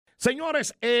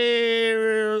Señores,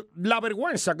 la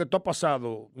vergüenza que tú has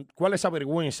pasado, ¿cuál es esa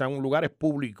vergüenza en lugares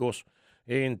públicos?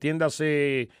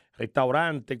 Entiéndase,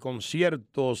 restaurantes,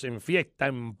 conciertos, en fiesta,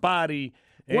 en party.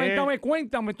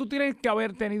 Cuéntame, tú tienes que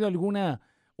haber tenido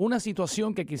una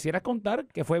situación que quisieras contar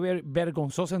que fue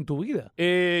vergonzosa en tu vida.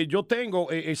 Yo tengo,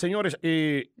 señores,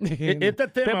 este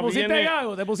tema Te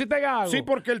pusiste gago. Sí,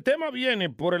 porque el tema viene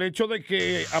por el hecho de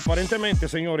que aparentemente,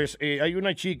 señores, hay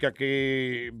una chica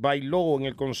que bailó en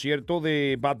el concierto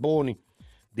de Bad Bunny,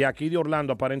 de aquí de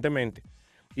Orlando, aparentemente.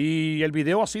 Y el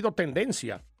video ha sido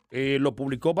tendencia. Lo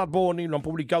publicó Bad Bunny, lo han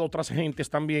publicado otras gentes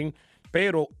también,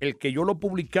 pero el que yo lo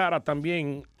publicara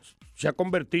también se ha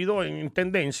convertido en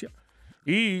tendencia.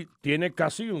 Y tiene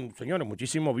casi señores,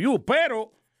 muchísimo view.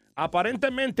 Pero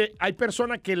aparentemente hay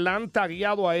personas que la han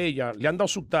tagueado a ella, le han dado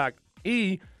su tag.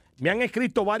 Y me han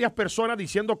escrito varias personas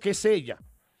diciendo que es ella.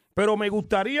 Pero me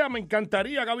encantaría,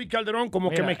 Gaby Calderón, como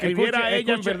que me escribiera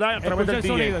ella en verdad a través del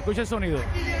sonido. Escucha el sonido.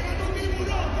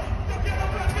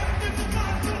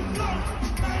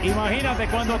 Imagínate,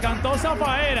 cuando cantó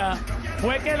Zafaera,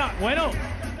 fue que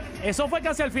eso fue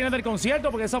casi al final del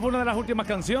concierto, porque esa fue una de las últimas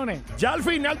canciones. Ya al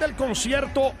final del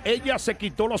concierto, ella se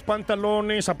quitó los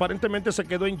pantalones, aparentemente se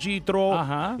quedó en Gitro.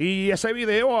 Ajá. Y ese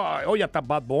video, oye, hasta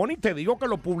Bad Bunny, te digo que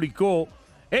lo publicó.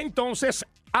 Entonces,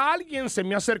 alguien se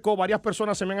me acercó, varias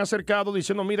personas se me han acercado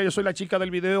diciendo, mira, yo soy la chica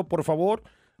del video, por favor,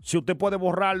 si usted puede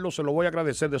borrarlo, se lo voy a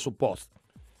agradecer de su post.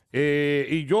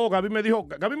 Y Gaby me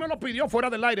lo pidió fuera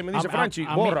del aire, me dice, Franchi,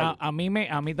 bórralo. A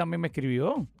mí también me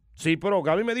escribió. Sí, pero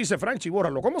Gaby me dice, Franchi,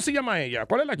 bórralo. ¿Cómo se llama ella?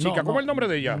 ¿Cuál es la chica? ¿Cómo es el nombre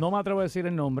de ella? No me atrevo a decir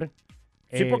el nombre.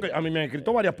 Sí, porque a mí me han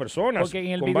escrito varias personas. Porque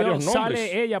en el con video varios nombres.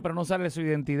 sale ella, pero no sale su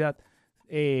identidad.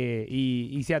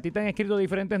 Y si a ti te han escrito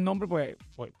diferentes nombres,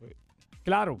 pues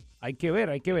claro, hay que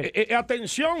ver.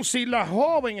 Atención, si la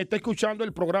joven está escuchando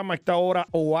el programa a esta hora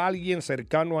o alguien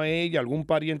cercano a ella, algún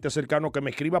pariente cercano que me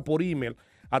escriba por email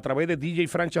a través de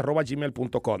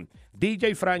djfranchi@gmail.com.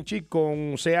 djfranchi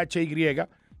con CHY,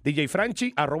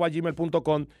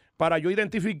 djfranchi@gmail.com para yo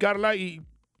identificarla y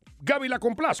Gaby la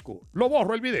complazco. Lo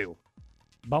borro el video.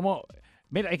 Vamos,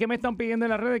 mira, es que me están pidiendo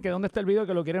en las redes que dónde está el video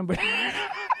que lo quieren ver.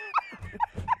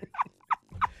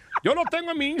 Yo lo tengo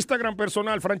en mi Instagram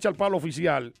personal, Franchi al Palo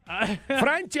Oficial.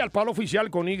 Franchi al Palo Oficial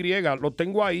con Y, lo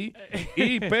tengo ahí.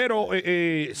 Pero,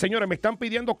 señores, me están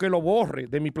pidiendo que lo borre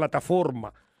de mi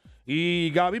plataforma. Y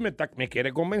Gaby me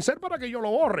quiere convencer para que yo lo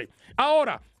borre.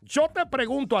 Ahora, yo te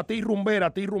pregunto a ti,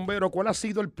 rumbero, ¿cuál ha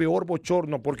sido el peor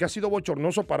bochorno? Porque ha sido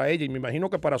bochornoso para ella y me imagino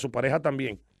que para su pareja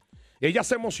también. Ella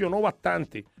se emocionó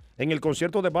bastante en el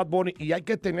concierto de Bad Bunny y hay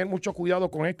que tener mucho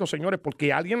cuidado con esto, señores,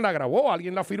 porque alguien la grabó,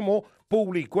 alguien la firmó,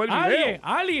 publicó el video.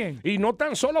 ¿Alguien? Y no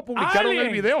tan solo publicaron el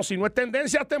video, sino es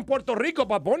tendencia hasta en Puerto Rico.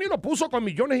 Bad Bunny lo puso con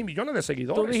millones y millones de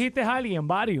seguidores. Tú dijiste alguien,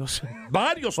 varios.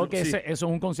 Varios. Porque sí. eso es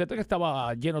un concierto que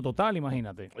estaba lleno total,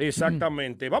 imagínate.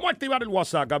 Exactamente. Vamos a activar el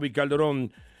WhatsApp, Gaby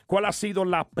Calderón. ¿Cuál ha sido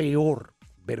la peor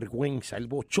vergüenza, el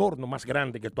bochorno más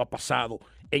grande que tú has pasado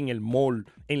en el mall,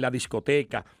 en la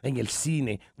discoteca, en el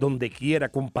cine, donde quiera,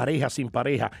 con pareja, sin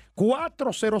pareja?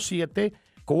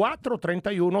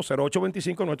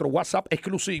 407-431-0825, nuestro WhatsApp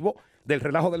exclusivo del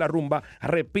Relajo de la Rumba.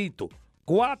 Repito,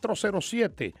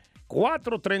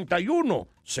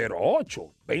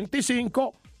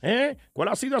 407-431-0825. ¿Cuál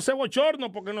ha sido ese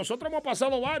bochorno? Porque nosotros hemos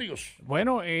pasado varios.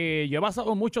 Bueno, yo he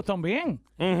pasado muchos también.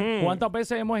 ¿Cuántas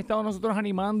veces hemos estado nosotros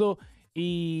animando?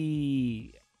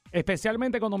 Y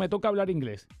especialmente cuando me toca hablar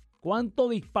inglés. ¿Cuánto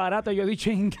disparate yo he dicho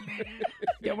en inglés?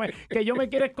 que yo me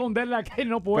quiero esconder la que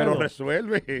no puedo. Pero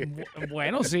resuelve.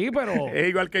 Bueno, sí, pero... Es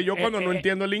igual que yo cuando no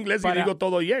entiendo el inglés y digo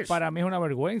todo yes. Para mí es una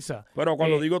vergüenza. Pero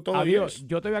cuando digo todo yes.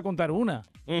 Yo te voy a contar una.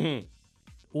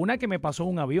 Una que me pasó en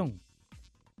un avión.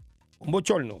 ¿Un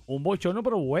bochorno? Un bochorno,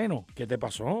 pero bueno. ¿Qué te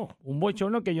pasó? Un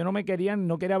bochorno que yo no quería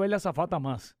ver la azafata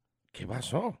más. ¿Qué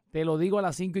pasó? Te lo digo a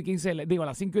las 5:15, a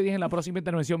las 5:10 en la próxima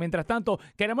intervención. Mientras tanto,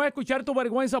 queremos escuchar tu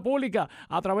vergüenza pública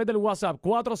a través del WhatsApp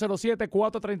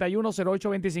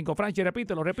 407-431-0825. Franchi,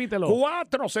 repítelo.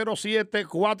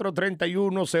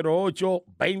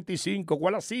 407-431-0825.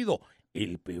 ¿Cuál ha sido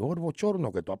el peor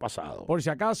bochorno que tú has pasado? Por si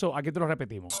acaso, aquí te lo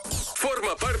repetimos.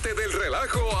 Forma parte del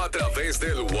relajo a través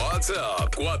del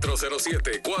WhatsApp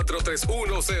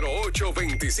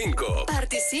 407-431-0825.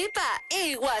 Participa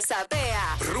y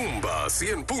WhatsAppea. Rumba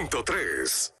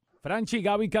 100.3. Franchi,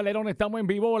 Gaby Calderón, estamos en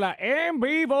vivo, la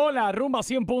Rumba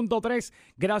 100.3.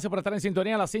 Gracias por estar en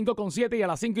sintonía a las 5:07 y a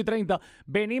las 5:30.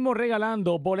 Venimos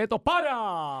regalando boletos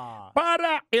para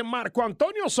Marco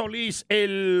Antonio Solís.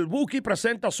 El Buki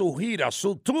presenta su gira,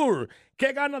 su tour.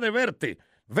 ¡Qué gana de verte!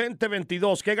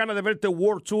 2022. Qué ganas de verte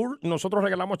World Tour. Nosotros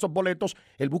regalamos estos boletos.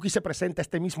 El Buki se presenta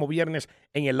este mismo viernes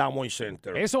en el Amway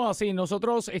Center. Eso así.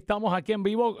 Nosotros estamos aquí en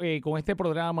vivo con este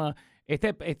programa,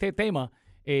 este tema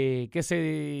que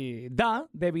se da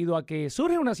debido a que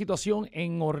surge una situación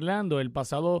en Orlando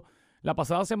la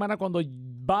pasada semana cuando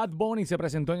Bad Bunny se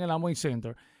presentó en el Amway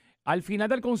Center. Al final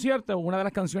del concierto, una de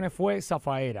las canciones fue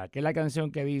Zafaera, que es la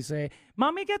canción que dice,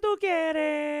 mami, ¿qué tú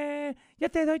quieres? Yo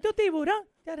te doy tu tiburón.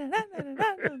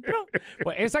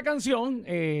 Pues esa canción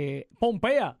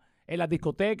pompea en las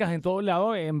discotecas, en todos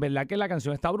lados. En verdad que la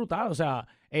canción está brutal, o sea,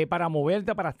 para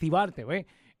moverte, para activarte, ¿ves?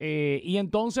 Y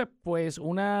entonces, pues,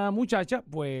 una muchacha,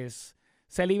 pues,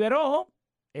 se liberó.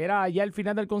 Era ya el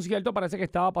final del concierto, parece que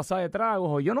estaba pasada de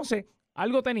tragos, o yo no sé,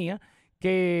 algo tenía,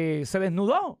 que se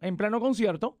desnudó en pleno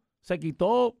concierto. Se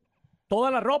quitó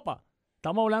toda la ropa.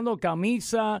 Estamos hablando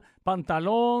camisa,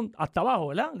 pantalón, hasta abajo,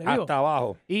 ¿verdad? Hasta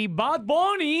abajo. Y Bad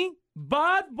Bunny,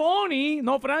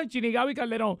 no Franchi ni Gaby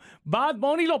Calderón, Bad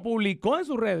Bunny lo publicó en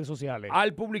sus redes sociales.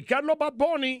 Al publicarlo Bad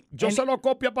Bunny, yo se lo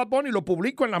copio a Bad Bunny y lo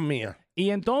publico en las mías.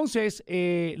 Y entonces,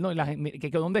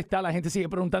 ¿dónde está? La gente sigue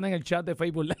preguntando en el chat de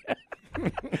Facebook.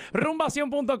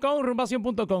 Rumba100.com,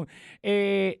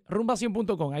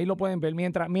 rumba100.com, ahí lo pueden ver.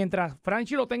 Mientras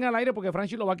Franchi lo tenga al aire, porque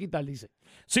Franchi lo va a quitar, dice.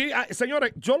 Sí,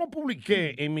 señores, yo lo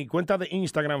publiqué en mi cuenta de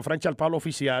Instagram, Franchi al Palo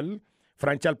Oficial,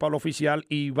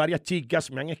 y varias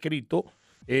chicas me han escrito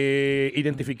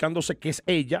identificándose que es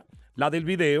ella, la del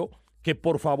video, que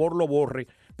por favor lo borre,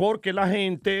 porque la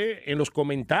gente en los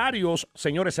comentarios,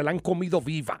 señores, se la han comido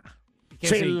viva.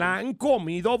 La han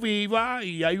comido viva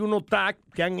y hay unos tags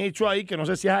que han hecho ahí que no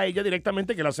sé si es a ella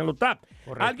directamente que le hacen los tags.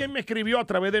 Alguien me escribió a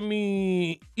través de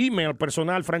mi email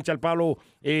personal, franchalpalo,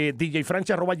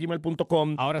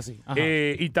 djfranchi@gmail.com. Ahora sí.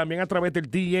 Y también a través del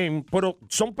DM. Pero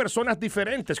son personas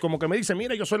diferentes, como que me dicen,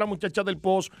 mira, yo soy la muchacha del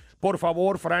post, por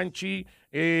favor, Franchi,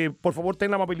 por favor,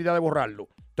 ten la amabilidad de borrarlo.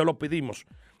 Te lo pedimos.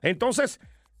 Entonces,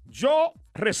 yo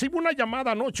recibo una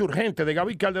llamada anoche urgente de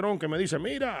Gaby Calderón que me dice,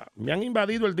 mira, me han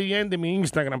invadido el DM de mi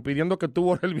Instagram pidiendo que tú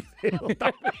borres el video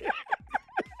también.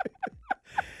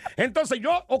 Entonces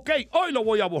yo, hoy lo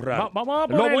voy a borrar. Vamos a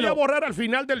ponerlo. Lo voy a borrar al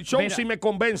final del show. Mira, si me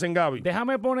convencen, Gaby.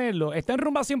 Déjame ponerlo. Está en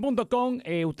rumba100.com.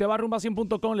 Usted va a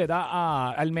rumba100.com, le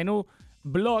da al menú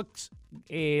blogs,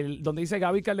 donde dice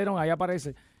Gaby Calderón, ahí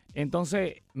aparece.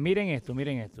 Entonces, miren esto.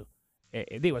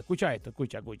 Escucha esto.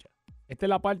 Esta es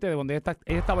la parte de donde ella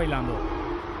está bailando.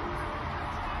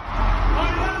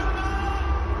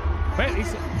 Ve,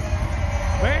 dice.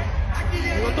 Ve.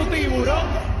 Digo, tu tiburón.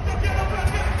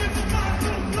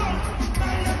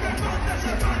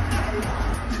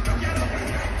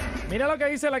 Mira lo que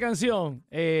dice la canción.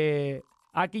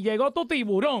 Aquí llegó tu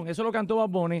tiburón. Eso lo cantó Bad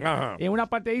Bunny. Y en una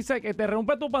parte dice que te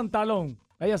rompe tu pantalón.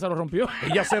 Ella se lo rompió.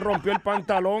 Ella se rompió el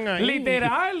pantalón ahí.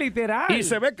 Literal. Y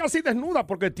se ve casi desnuda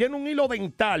porque tiene un hilo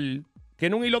dental.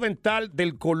 Tiene un hilo dental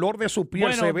del color de su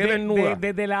piel, se ve desnuda.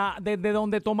 Desde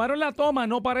donde tomaron la toma,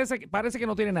 no parece que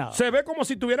no tiene nada. Se ve como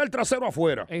si tuviera el trasero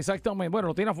afuera. Exactamente. Bueno,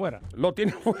 lo tiene afuera.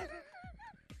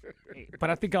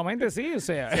 Prácticamente sí, o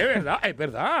sea. Es verdad.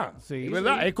 Sí, es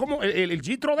verdad. Sí. Es como el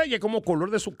gistro de ella es como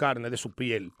color de su carne, de su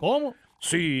piel. ¿Cómo?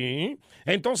 Sí.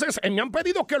 Entonces, me han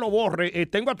pedido que lo borre.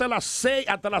 Tengo hasta las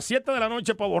 7 de la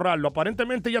noche para borrarlo.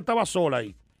 Aparentemente ella estaba sola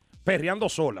ahí, perreando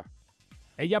sola.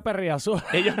 Ella perrea sola.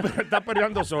 Ella está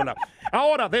perreando sola.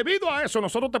 Ahora, debido a eso,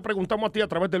 nosotros te preguntamos a ti a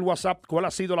través del WhatsApp cuál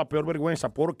ha sido la peor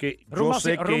vergüenza, porque yo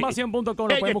sé que rumba100.com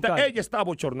lo pueden buscar. Ella está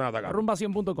abochornada, Gaby.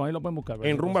 Rumba100.com, ahí lo pueden buscar.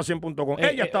 En rumba100.com.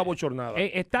 Ella está abochornada.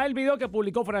 Está el video que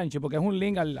publicó Franchi, porque es un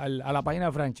link a la página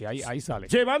de Franchi. Ahí sale.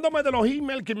 Llevándome de los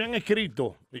emails que me han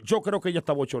escrito, yo creo que ella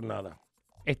está abochornada.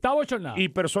 Está bochornada. Y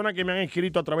personas que me han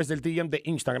escrito a través del DM de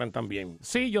Instagram también.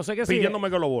 Sí, yo sé que sí. Pidiéndome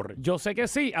que lo borre. Yo sé que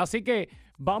sí. Así que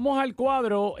vamos al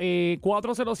cuadro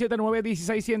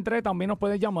 407-916-103. También nos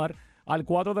pueden llamar al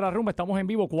cuadro de la rumba. Estamos en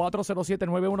vivo,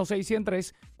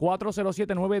 407-916-103,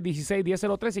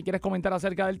 407-916-1003. Si quieres comentar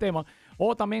acerca del tema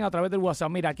o también a través del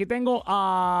WhatsApp. Mira, aquí tengo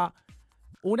a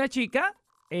una chica.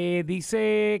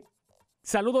 Dice...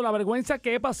 Saludo, la vergüenza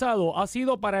que he pasado ha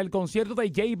sido para el concierto de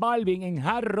J Balvin en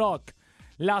Hard Rock.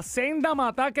 La senda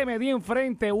mata que me di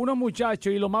enfrente unos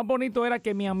muchachos y lo más bonito era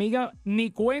que mi amiga ni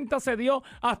cuenta se dio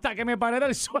hasta que me paré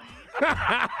del suelo.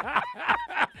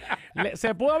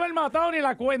 Se pudo haber matado ni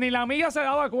la amiga se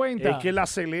daba cuenta. Es que la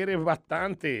acelere es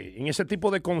bastante. En ese tipo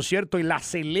de conciertos, el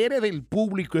acelere del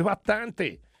público es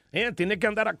bastante. Tiene que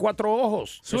andar a 4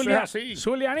 ojos. Eso es así.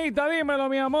 Zulianita, dímelo,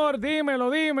 mi amor,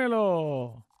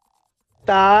 dímelo.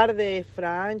 Tarde,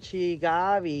 Franchi,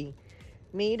 Gaby.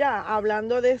 Mira,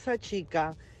 hablando de esa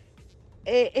chica,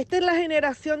 esta es la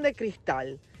generación de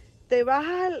cristal. te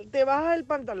bajas el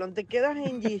pantalón, te quedas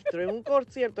en gistro en un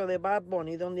concierto de Bad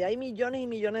Bunny donde hay millones y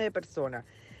millones de personas,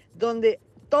 donde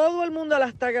todo el mundo la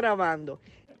está grabando.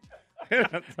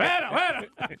 Espera.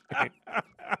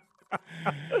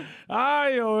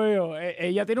 Ay, Dios mío.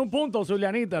 Ella tiene un punto,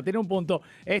 Zulianita, tiene un punto.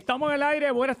 Estamos en el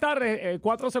aire. Buenas tardes.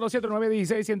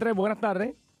 407-916-103. Buenas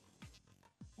tardes.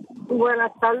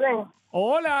 Buenas tardes.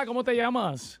 Hola, ¿cómo te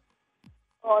llamas?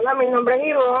 Hola, mi nombre es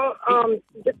Ivonne.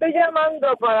 Yo estoy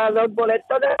llamando para los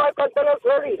boletos de Marco Antonio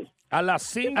Flores. A las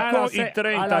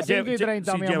 5:30. A las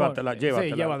 5:30, mi amor. Llévatela. Sí,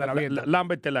 llévatela, bien.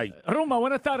 Lámbetela ahí. Rumba,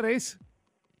 buenas tardes.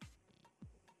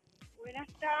 Buenas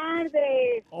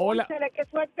tardes. Hola. Cónchale, qué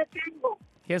suerte tengo.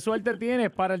 ¿Qué suerte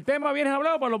tienes? ¿Para el tema vienes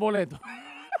hablado o para los boletos?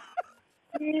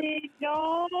 Sí,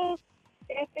 yo lo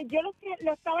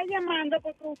estaba llamando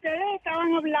porque ustedes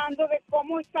estaban hablando de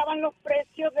cómo estaban los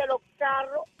precios de los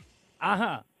carros.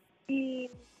 Ajá. Y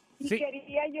Sí.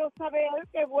 quería yo saber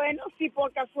que, bueno, si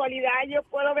por casualidad yo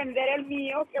puedo vender el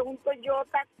mío, que es un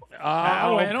Toyota.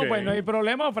 Bueno, ok. pues no hay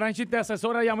problema. Franchi te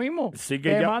asesora ya mismo. Sí,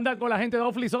 que te ya- manda con la gente de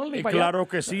Office Only para allá. Claro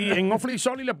que sí. En Office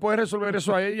Only le puedes resolver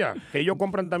eso a ella. Que ellos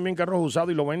compran también carros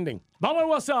usados y lo venden. Vamos al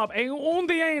WhatsApp. En un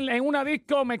día en una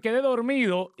disco me quedé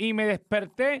dormido y me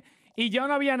desperté y ya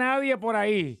no había nadie por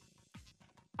ahí.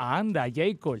 Anda,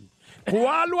 Jacob.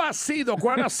 ¿Cuál ha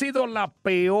sido la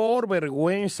peor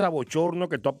vergüenza, bochorno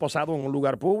que tú has pasado en un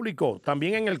lugar público?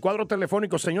 También en el cuadro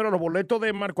telefónico, señores, los boletos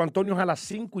de Marco Antonio es a las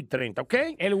 5:30, ¿ok?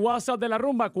 El WhatsApp de la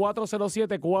rumba,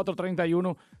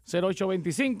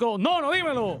 407-431-0825. No,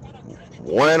 dímelo.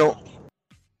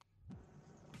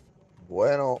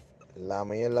 Bueno, la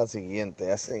mía es la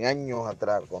siguiente. Hace años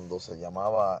atrás, cuando se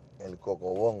llamaba el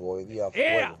Cocobongo, hoy día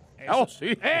 ¡Ea! Fuego, Oh,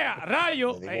 sí.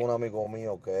 ¡Rayo! le digo a un amigo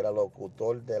mío que era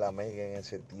locutor de la Mega en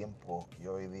ese tiempo y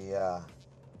hoy día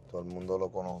todo el mundo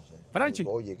lo conoce. Franchi.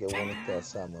 Digo, oye, qué bonita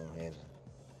esa mujer.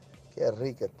 Qué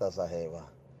rica está esa jeva.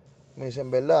 Me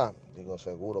dicen, ¿verdad? Digo,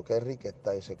 seguro, qué rica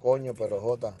está. Dice, coño, pero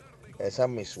Jota, esa es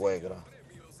mi suegra.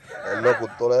 El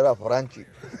locutor era Franchi.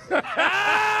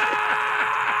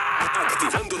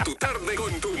 Activando tu tarde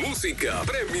con tu música,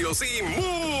 premios y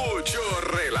mucho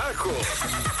relajo.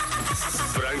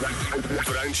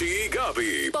 Franchi y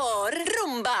Gaby. Por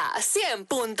Rumba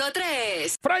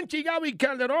 100.3. Franchi y Gaby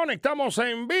Calderón, estamos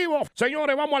en vivo.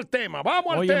 Señores, vamos al tema,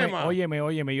 tema.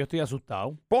 Óyeme, yo estoy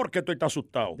asustado. ¿Por qué tú estás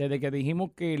asustado? Desde que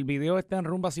dijimos que el video está en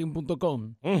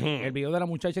rumba100.com, el video de la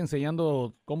muchacha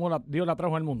enseñando cómo Dios la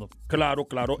trajo al mundo. Claro.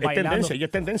 Bailando.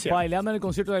 Es tendencia. Bailando en el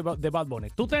concierto de Bad Bunny.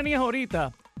 Tú tenías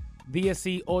ahorita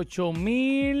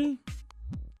 18,000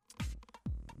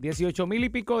 y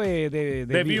pico de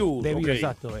views, de views, ok.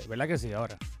 exacto. ¿Verdad que sí?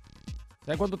 Ahora.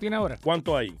 ¿Sabes cuánto tiene ahora?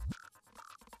 ¿Cuánto hay?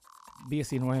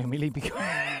 19,000 y pico.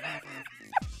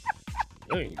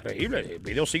 Increíble, el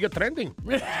video sigue trending.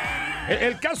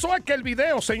 El caso es que el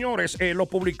video, señores, lo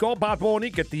publicó Bad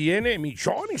Bunny, que tiene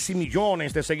millones y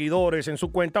millones de seguidores en su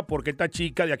cuenta, porque esta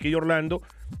chica de aquí de Orlando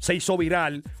se hizo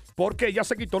viral, porque ella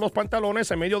se quitó los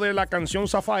pantalones en medio de la canción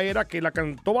Zafaera que la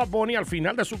cantó Bad Bunny al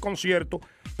final de su concierto.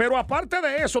 Pero aparte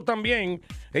de eso también,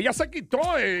 ella se quitó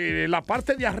la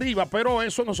parte de arriba, pero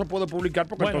eso no se puede publicar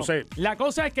porque Bueno, entonces... la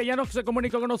cosa es que ella no se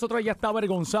comunicó con nosotros, ella está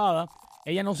avergonzada.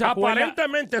 Ella no se acuerda.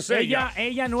 Aparentemente es ella.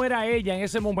 Ella no era ella en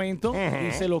ese momento y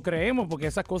se lo creemos porque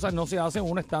esas cosas no se hacen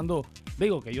uno estando,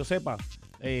 digo, que yo sepa,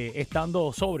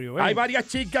 estando sobrio. Hay varias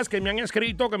chicas que me han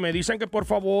escrito que me dicen que por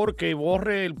favor que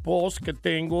borre el post que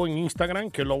tengo en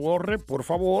Instagram, que lo borre por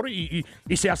favor y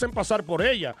se hacen pasar por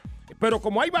ella. Pero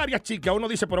como hay varias chicas, uno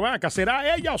dice, pero ven acá,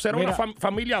 ¿será ella o será Mira, una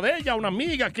familia de ella, una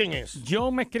amiga? ¿Quién es? Yo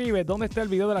me escribe, ¿dónde está el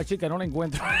video de la chica? No la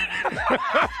encuentro.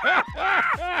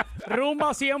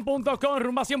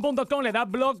 Rumba100.com, le da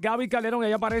blog Gaby Calderón y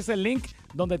ahí aparece el link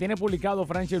donde tiene publicado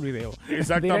Franchi el video.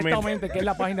 Exactamente. Directamente, que es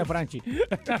la página de Franchi.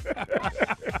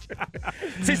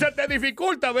 Si se te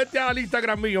dificulta, vete al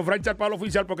Instagram mío, Franchi al Palo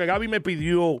Oficial, porque Gaby me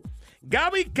pidió.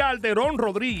 Gaby Calderón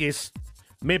Rodríguez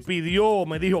me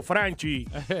dijo, Franchi,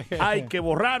 hay que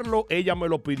borrarlo. Ella me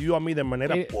lo pidió a mí de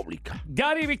manera pública.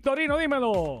 Gary Victorino,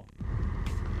 dímelo.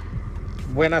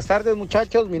 Buenas tardes,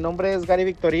 muchachos. Mi nombre es Gary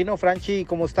Victorino. Franchi,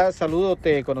 ¿cómo estás? Saludo.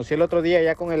 Te conocí el otro día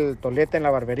ya con el tolete en la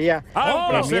barbería. Un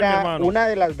placer, mi Mira, hermano. una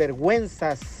de las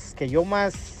vergüenzas que yo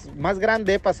más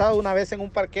grande he pasado una vez en un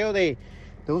parqueo de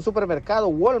un supermercado,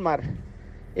 Walmart.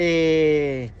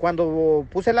 Cuando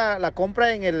puse la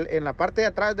compra en la parte de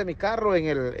atrás de mi carro, en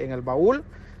el baúl,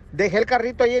 dejé el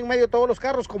carrito ahí en medio de todos los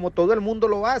carros, como todo el mundo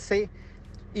lo hace.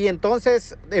 Y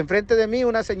entonces, enfrente de mí,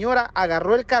 una señora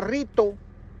agarró el carrito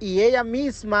y ella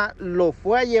misma lo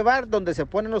fue a llevar donde se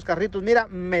ponen los carritos. Mira,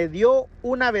 me dio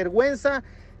una vergüenza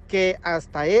que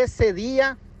hasta ese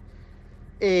día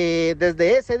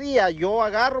desde ese día yo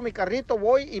agarro mi carrito,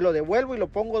 voy y lo devuelvo y lo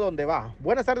pongo donde va.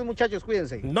 Buenas tardes, muchachos,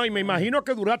 cuídense. No, y me imagino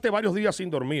que duraste varios días sin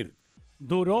dormir.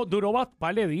 Duró un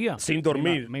par de días. Sin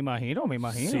dormir. Me imagino.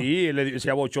 Sí, se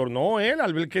abochornó él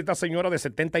al ver que esta señora de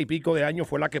 70 y pico de años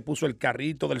fue la que puso el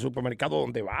carrito del supermercado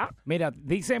donde va. Mira,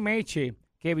 dice Meche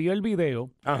que vio el video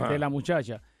de la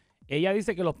muchacha. Ella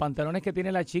dice que los pantalones que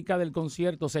tiene la chica del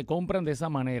concierto se compran de esa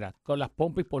manera, con las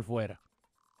pompis por fuera.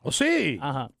 ¿Oh, sí?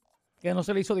 Ajá. Que no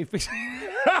se le hizo difícil.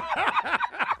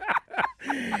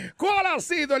 ¿Cuál ha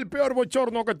sido el peor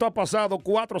bochorno que tú has pasado?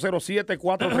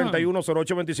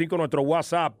 407-431-0825, nuestro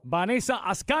WhatsApp. Vanessa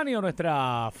Ascanio,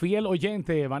 nuestra fiel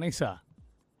oyente. Vanessa.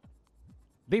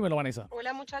 Dímelo, Vanessa.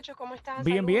 Hola, muchachos, ¿cómo están?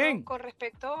 Bien, Saludos. bien. Con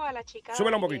respecto a la chica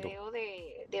Súbela del un poquito. video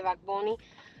de Bad Bunny,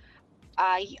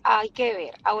 hay que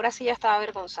ver. Ahora sí ya está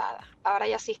avergonzada. Ahora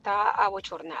ya sí está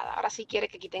abochornada. Ahora sí quiere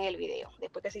que quiten el video.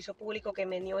 Después que se hizo público que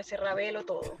me dio ese rabelo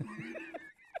todo.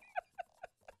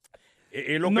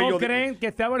 No creen que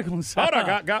esté avergonzada.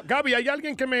 Ahora, Gaby, hay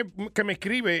alguien que me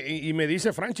escribe y me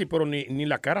dice, Franchi, pero ni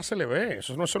la cara se le ve.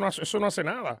 Eso no hace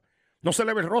nada. No se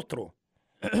le ve el rostro.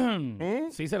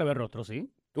 Sí se le ve el rostro, sí.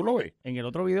 ¿Tú lo ves? En el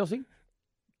otro video, sí.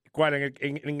 ¿Cuál?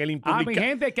 En el impublicable. Mi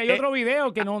gente, que hay otro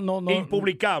video que no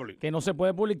impublicable. Que no se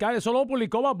puede publicar. Eso lo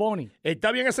publicó Bad Bunny.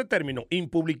 Está bien ese término,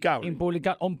 impublicable.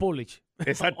 Unpublished.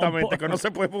 Exactamente, que no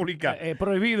se puede publicar.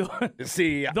 Prohibido.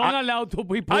 Sí. Don't allow to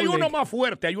be public. Hay uno más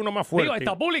fuerte. Digo,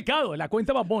 está publicado en la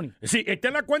cuenta de Bad Bunny. Sí, está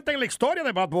en la cuenta en la historia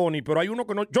de Bad Bunny, pero hay uno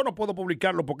que yo no puedo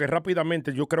publicarlo porque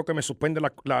rápidamente yo creo que me suspende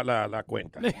la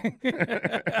cuenta.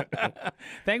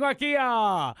 Tengo aquí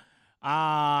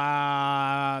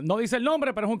no dice el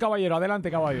nombre, pero es un caballero. Adelante,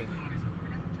 caballero.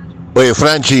 Oye,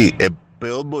 Franchi, el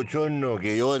peor bochorno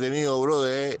que yo he tenido,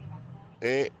 brother,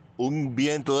 es un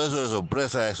viento de eso de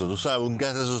sorpresa, eso. Tú sabes, un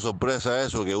gas de eso de sorpresa,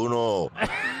 eso, que uno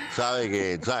sabe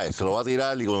que, ¿sabes? Se lo va a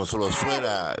tirar y cuando se lo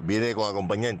suena, viene con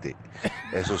acompañante.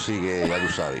 Eso sí que ya tú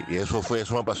sabes. Y eso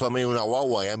me pasó a mí en una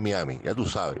guagua allá en Miami. Ya tú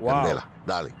sabes, Candela,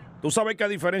 dale. Tú sabes que a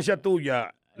diferencia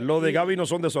tuya, lo de Gaby no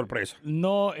son de sorpresa.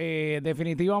 No,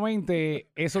 definitivamente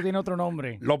eso tiene otro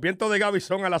nombre. Los vientos de Gaby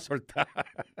son a la soltada.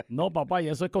 No, papá, y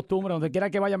eso es costumbre. Donde quiera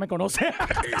que vaya me conoce.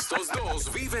 Estos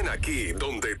dos viven aquí,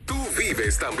 donde tú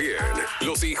vives también.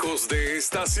 Los hijos de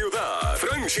esta ciudad.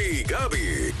 Franchi y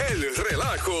Gaby, el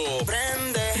relajo.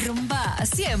 Rumba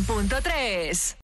 100.3.